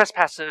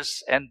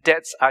trespasses and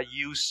debts are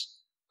used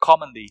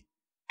commonly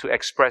to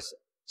express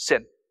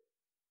sin.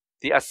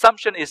 The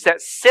assumption is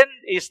that sin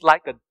is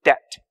like a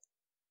debt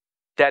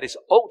that is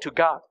owed to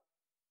God.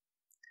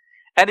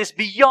 And it's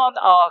beyond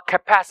our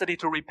capacity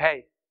to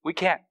repay. We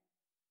can't.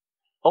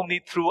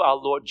 Only through our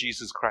Lord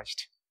Jesus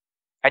Christ.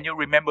 And you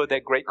remember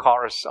that great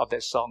chorus of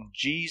that song,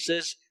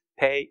 Jesus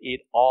paid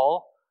it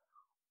all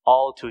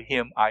to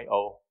Him I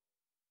owe.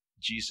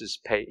 Jesus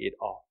paid it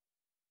all.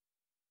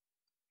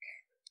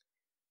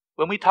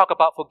 When we talk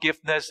about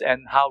forgiveness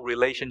and how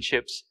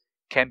relationships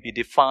can be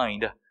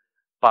defined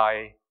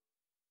by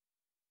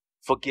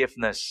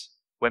forgiveness,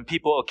 when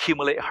people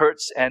accumulate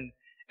hurts and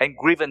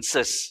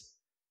grievances,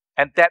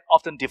 and that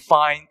often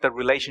defines the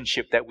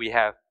relationship that we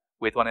have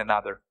with one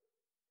another.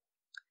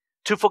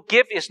 To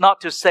forgive is not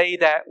to say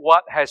that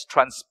what has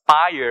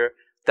transpired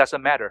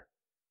doesn't matter.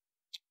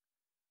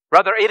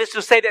 Rather, it is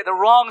to say that the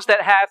wrongs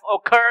that have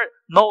occurred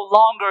no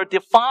longer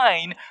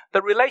define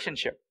the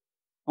relationship.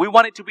 We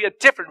want it to be a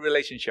different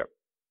relationship.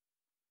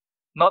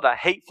 Not a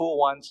hateful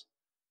one,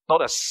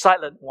 not a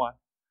silent one,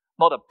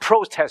 not a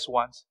protest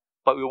one,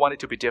 but we want it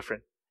to be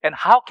different. And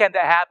how can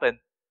that happen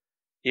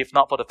if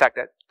not for the fact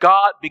that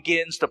God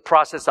begins the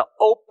process of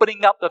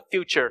opening up the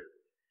future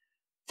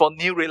for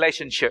new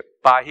relationship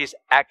by His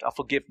act of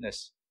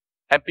forgiveness.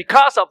 And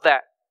because of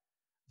that,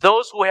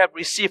 those who have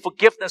received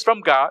forgiveness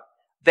from God,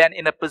 then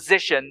in a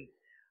position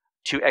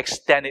to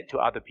extend it to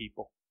other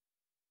people.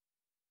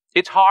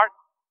 It's hard,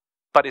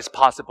 but it's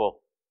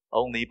possible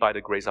only by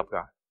the grace of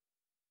God.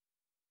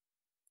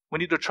 We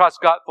need to trust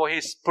God for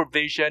His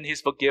provision,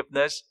 His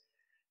forgiveness.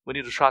 We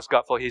need to trust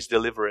God for His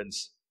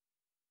deliverance.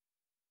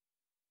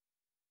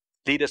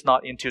 Lead us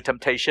not into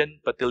temptation,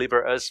 but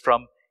deliver us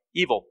from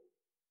evil.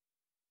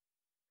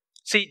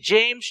 See,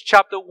 James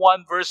chapter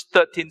 1 verse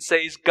 13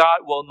 says, God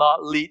will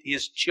not lead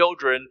His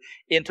children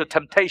into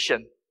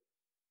temptation.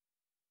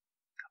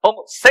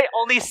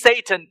 Only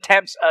Satan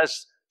tempts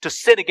us to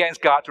sin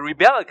against God, to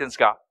rebel against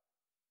God.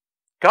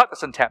 God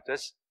doesn't tempt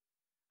us.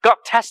 God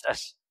tests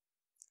us.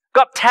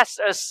 God tests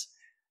us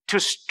to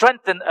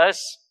strengthen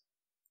us,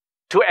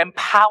 to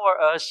empower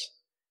us,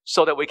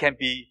 so that we can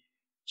be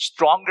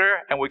stronger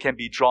and we can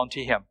be drawn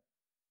to Him.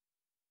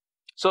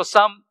 So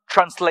some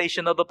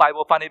translation of the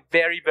Bible find it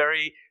very,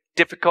 very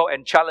difficult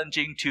and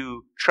challenging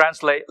to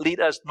translate, lead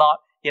us not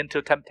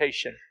into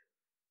temptation.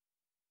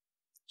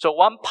 So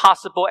one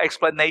possible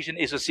explanation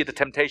is to see the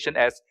temptation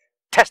as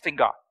testing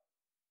God.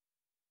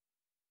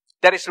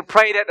 That is to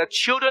pray that the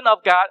children of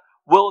God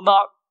will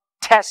not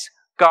test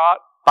God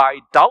by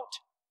doubt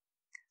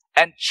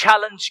and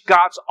challenge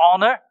God's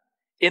honor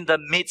in the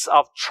midst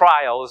of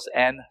trials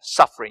and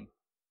suffering.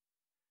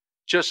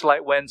 Just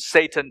like when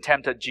Satan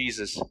tempted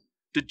Jesus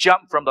to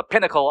jump from the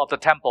pinnacle of the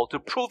temple to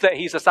prove that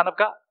He's the Son of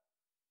God.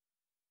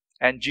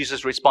 And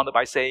Jesus responded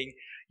by saying,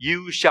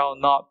 you shall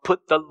not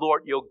put the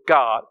Lord your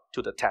God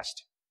to the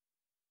test.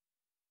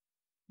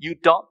 You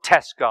don't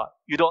test God.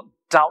 You don't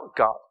doubt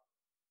God.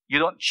 You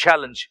don't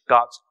challenge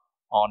God's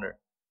honor.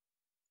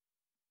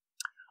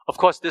 Of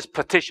course, this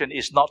petition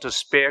is not to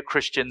spare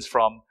Christians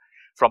from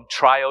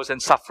trials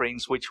and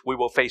sufferings which we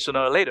will face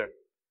sooner or later,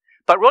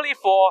 but really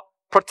for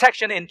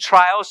protection in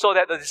trials so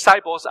that the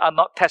disciples are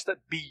not tested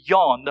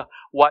beyond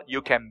what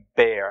you can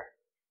bear.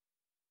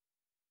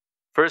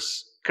 1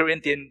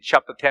 Corinthians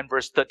chapter 10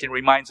 verse 13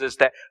 reminds us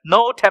that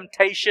no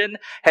temptation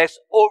has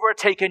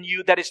overtaken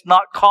you that is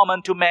not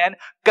common to man.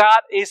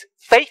 God is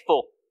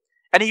faithful,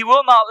 and He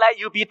will not let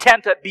you be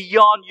tempted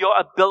beyond your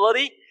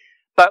ability.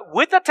 But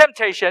with the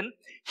temptation,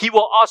 He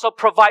will also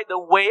provide the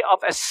way of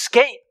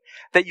escape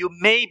that you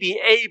may be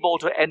able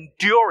to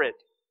endure it,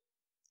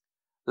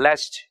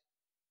 lest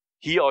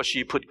he or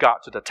she put God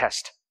to the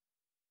test.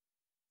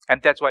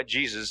 And that's why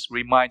Jesus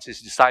reminds His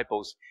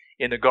disciples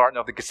in the Garden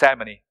of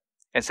Gethsemane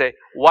and say,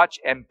 watch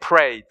and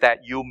pray that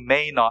you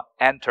may not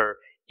enter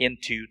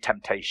into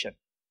temptation.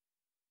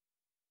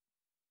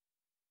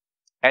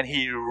 And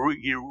He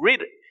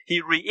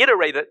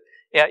reiterated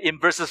in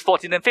verses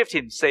 14 and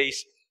 15,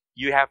 says,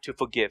 you have to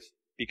forgive.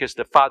 because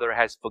the Father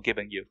has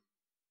forgiven you.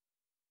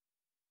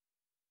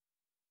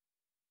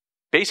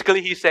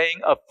 Basically, he's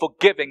saying a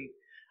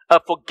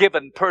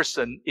forgiven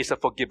person is a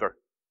forgiver.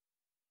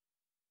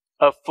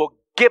 A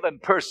forgiven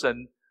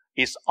person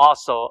is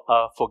also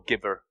a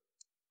forgiver.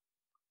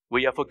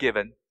 We are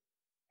forgiven,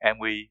 and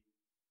we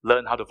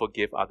learn how to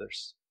forgive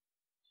others.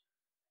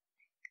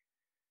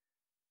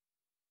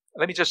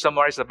 Let me just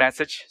summarize the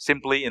message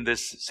simply in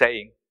this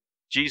saying.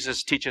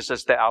 Jesus teaches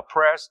us that our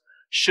prayers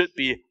should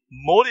be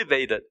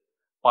motivated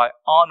by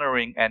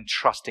honoring and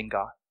trusting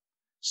God.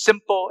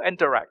 Simple and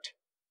direct.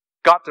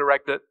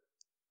 God-directed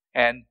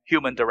and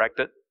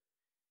human-directed.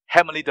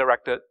 Heavenly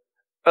directed,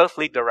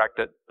 earthly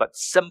directed, but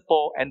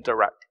simple and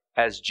direct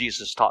as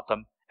Jesus taught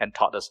them and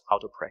taught us how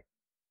to pray.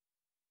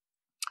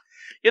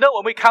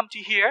 When we come to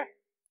here,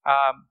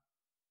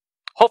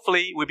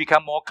 hopefully we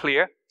become more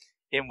clear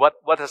in what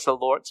does the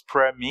Lord's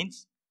Prayer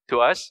means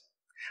to us.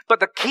 But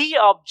the key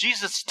of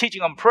Jesus'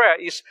 teaching on prayer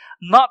is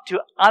not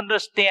to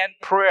understand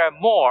prayer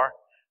more,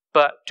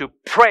 but to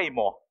pray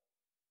more.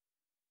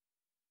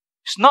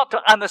 It's not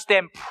to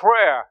understand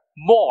prayer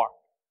more,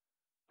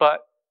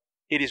 but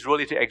it is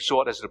really to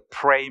exhort us to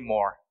pray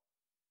more,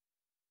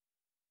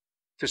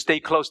 to stay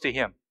close to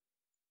Him,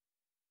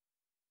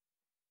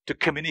 to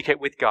communicate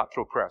with God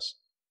through prayers.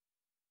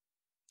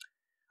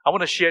 I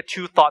want to share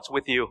 2 thoughts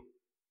with you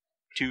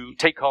to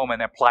take home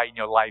and apply in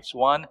your lives.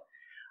 One,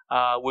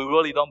 we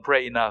really don't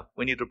pray enough.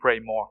 We need to pray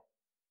more.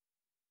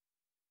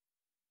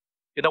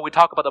 We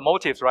talk about the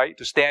motives, right?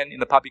 To stand in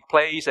the public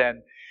place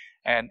and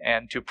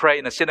to pray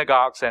in the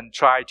synagogues and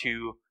try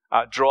to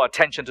draw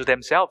attention to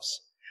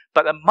themselves.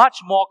 But a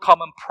much more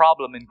common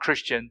problem in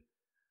Christian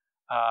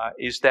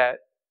is that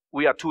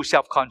we are too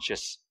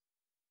self-conscious.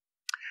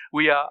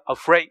 We are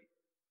afraid.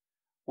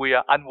 We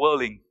are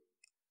unwilling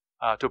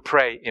to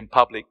pray in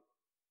public.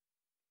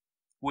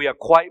 We are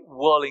quite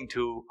willing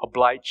to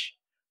oblige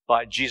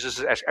by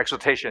Jesus'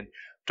 exhortation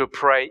to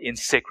pray in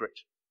secret,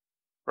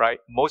 right?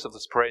 Most of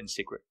us pray in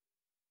secret.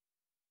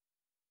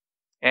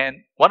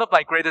 And one of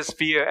my greatest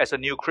fear as a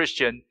new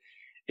Christian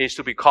is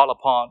to be called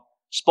upon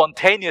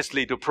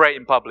spontaneously to pray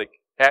in public.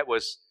 That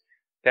was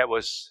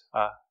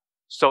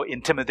so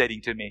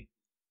intimidating to me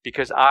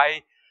because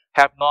I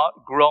have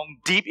not grown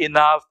deep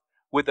enough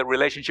with the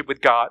relationship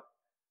with God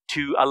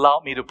to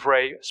allow me to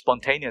pray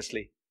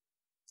spontaneously.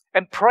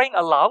 And praying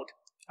aloud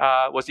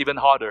was even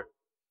harder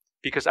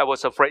because I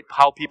was afraid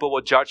how people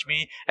would judge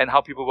me and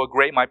how people would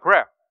grade my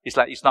prayer. It's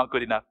like it's not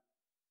good enough.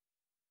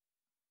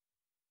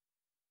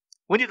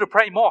 We need to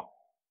pray more.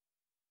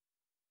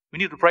 We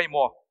need to pray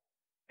more.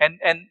 And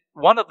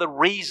one of the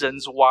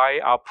reasons why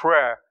our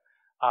prayer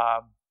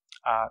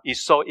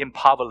is so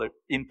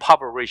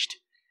impoverished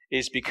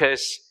is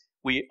because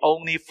we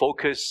only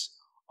focus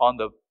on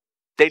the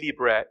daily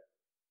bread,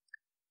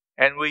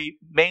 and we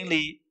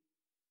mainly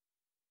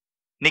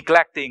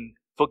neglecting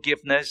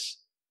forgiveness.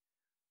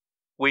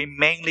 We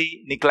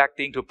mainly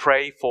neglecting to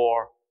pray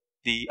for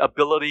the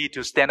ability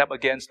to stand up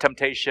against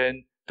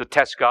temptation, to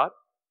test God.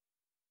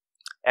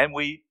 And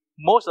we,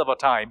 most of the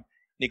time,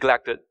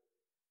 neglected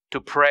to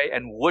pray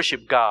and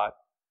worship God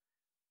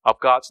of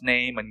God's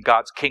name and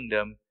God's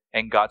kingdom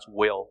and God's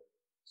will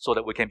so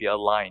that we can be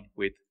aligned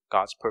with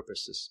God's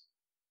purposes.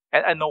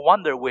 And no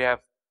wonder we have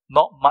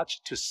not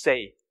much to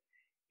say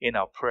in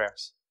our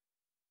prayers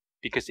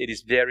because it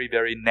is very,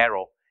 very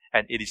narrow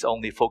and it is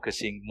only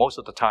focusing most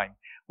of the time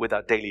with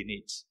our daily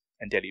needs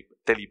and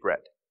daily bread.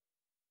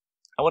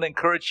 I want to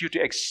encourage you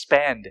to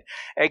expand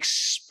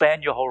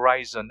your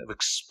horizon,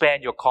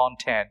 expand your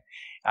content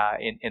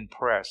in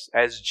prayers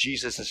as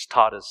Jesus has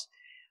taught us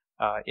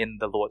in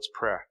the Lord's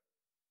Prayer.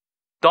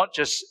 Don't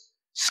just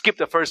skip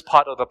the first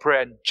part of the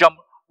prayer and jump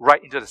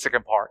right into the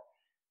second part,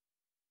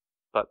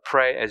 but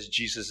pray as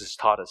Jesus has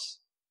taught us.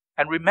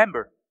 And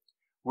remember,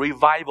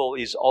 revival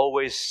is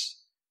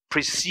always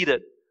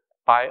preceded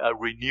by a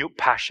renewed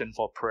passion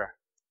for prayer.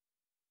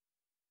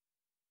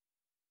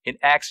 In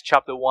Acts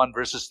chapter 1,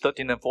 verses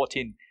 13 and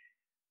 14,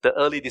 the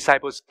early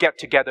disciples get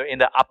together in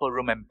the upper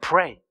room and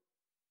pray.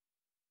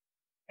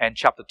 And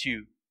chapter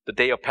 2, the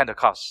day of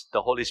Pentecost,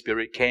 the Holy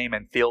Spirit came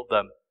and filled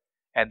them,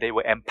 and they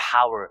were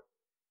empowered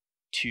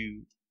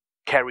to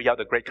carry out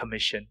the Great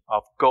Commission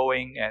of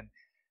going and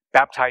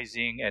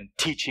baptizing and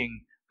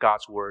teaching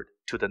God's Word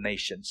to the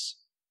nations.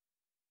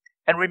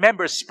 And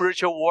remember,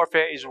 spiritual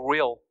warfare is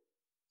real.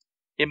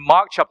 In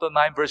Mark chapter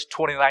 9, verse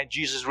 29,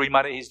 Jesus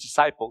reminded His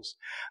disciples,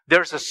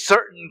 there's a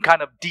certain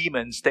kind of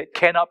demons that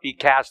cannot be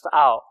cast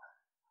out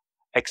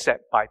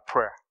except by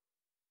prayer.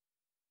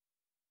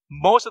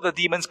 Most of the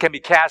demons can be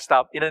cast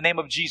out in the name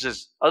of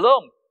Jesus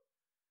alone.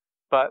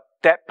 But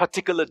that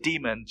particular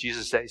demon,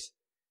 Jesus says,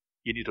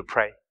 you need to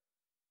pray.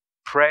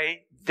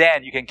 Pray,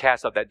 then you can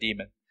cast out that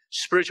demon.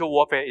 Spiritual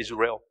warfare is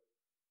real,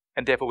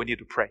 and therefore we need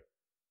to pray.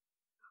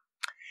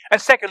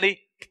 And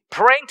secondly,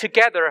 praying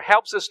together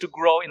helps us to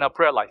grow in our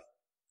prayer life.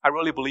 I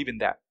really believe in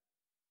that.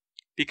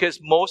 Because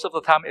most of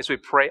the time as we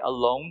pray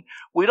alone,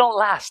 we don't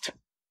last.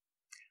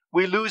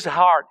 We lose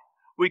heart.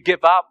 We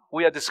give up.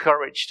 We are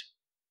discouraged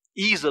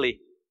easily.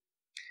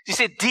 You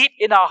see, deep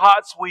in our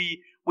hearts,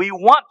 we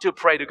want to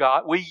pray to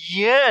God. We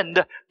yearn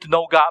to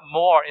know God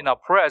more in our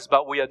prayers,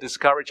 but we are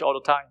discouraged all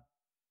the time.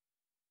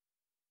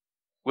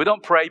 We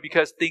don't pray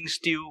because things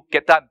still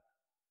get done.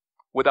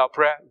 Without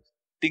prayer,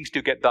 things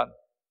still get done.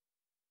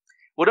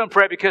 We don't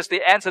pray because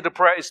the answer to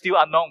prayer is still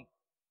unknown,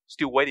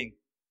 still waiting.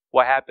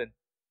 What happened?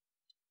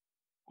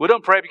 We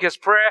don't pray because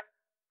prayer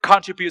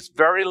contributes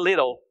very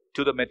little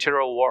to the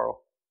material world.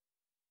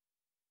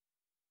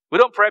 We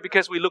don't pray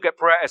because we look at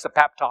prayer as a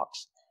pep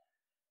talks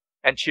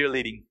and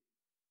cheerleading.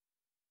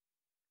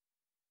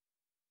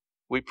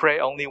 We pray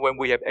only when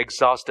we have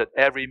exhausted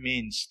every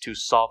means to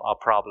solve our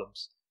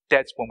problems.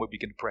 That's when we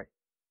begin to pray.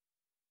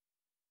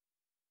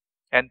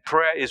 And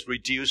prayer is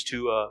reduced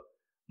to a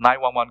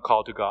 911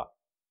 call to God.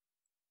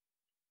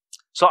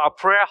 So our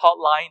prayer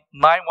hotline,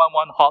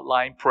 911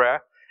 hotline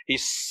prayer,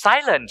 is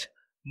silent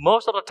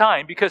most of the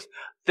time because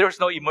there's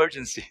no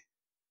emergency.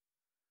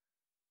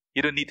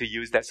 You don't need to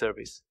use that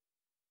service.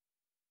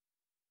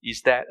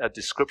 Is that a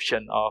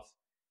description of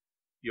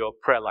your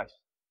prayer life?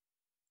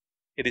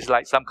 It is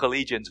like some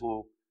collegians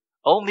who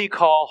only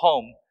call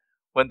home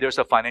when there's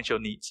a financial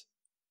need.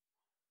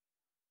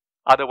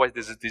 Otherwise,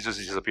 this just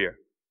disappear.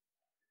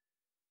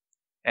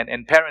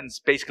 And parents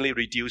basically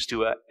reduce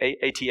to an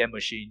ATM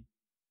machine.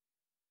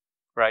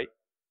 Right?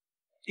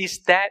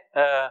 Is that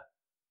a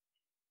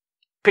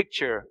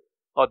picture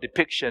or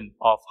depiction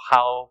of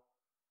how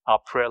our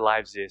prayer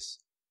lives is?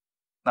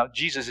 Now,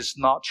 Jesus is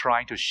not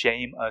trying to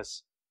shame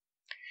us.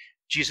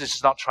 Jesus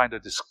is not trying to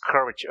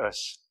discourage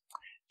us.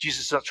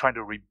 Jesus is not trying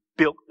to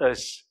rebuke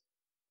us.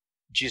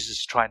 Jesus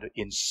is trying to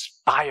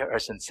inspire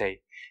us and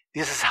say,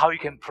 this is how you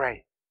can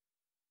pray.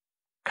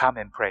 Come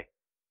and pray.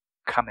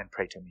 Come and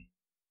pray to me.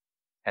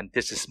 And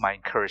this is my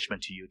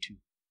encouragement to you too.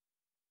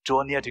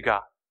 Draw near to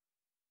God.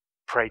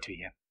 Pray to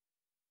Him.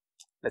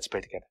 Let's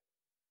pray together.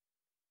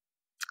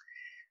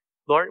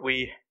 Lord,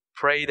 we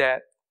pray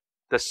that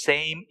the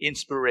same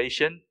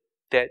inspiration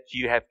that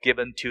you have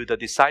given to the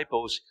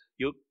disciples,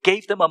 you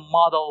gave them a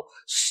model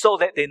so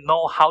that they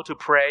know how to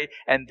pray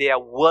and they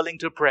are willing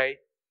to pray.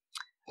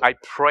 I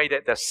pray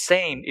that the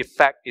same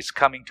effect is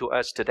coming to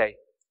us today.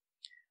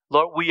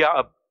 Lord, we are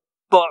a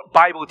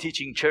Bible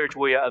teaching church.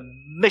 We are a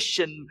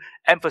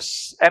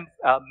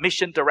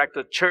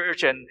mission-directed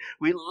church, and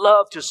we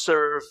love to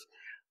serve,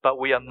 but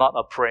we are not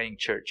a praying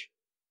church.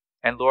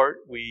 And Lord,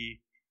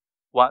 we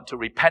want to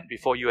repent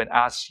before you and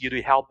ask you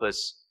to help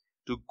us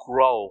to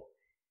grow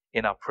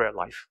in our prayer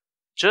life.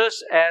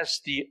 Just as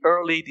the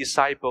early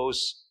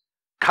disciples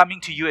coming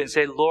to you and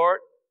say, Lord,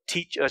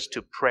 teach us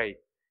to pray.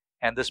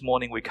 And this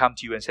morning we come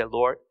to you and say,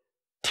 Lord,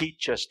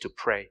 teach us to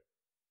pray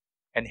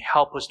and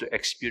help us to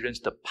experience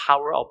the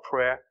power of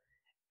prayer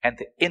and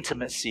the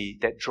intimacy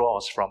that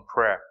draws from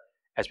prayer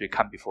as we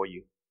come before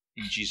you.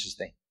 In Jesus'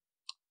 name,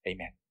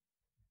 amen.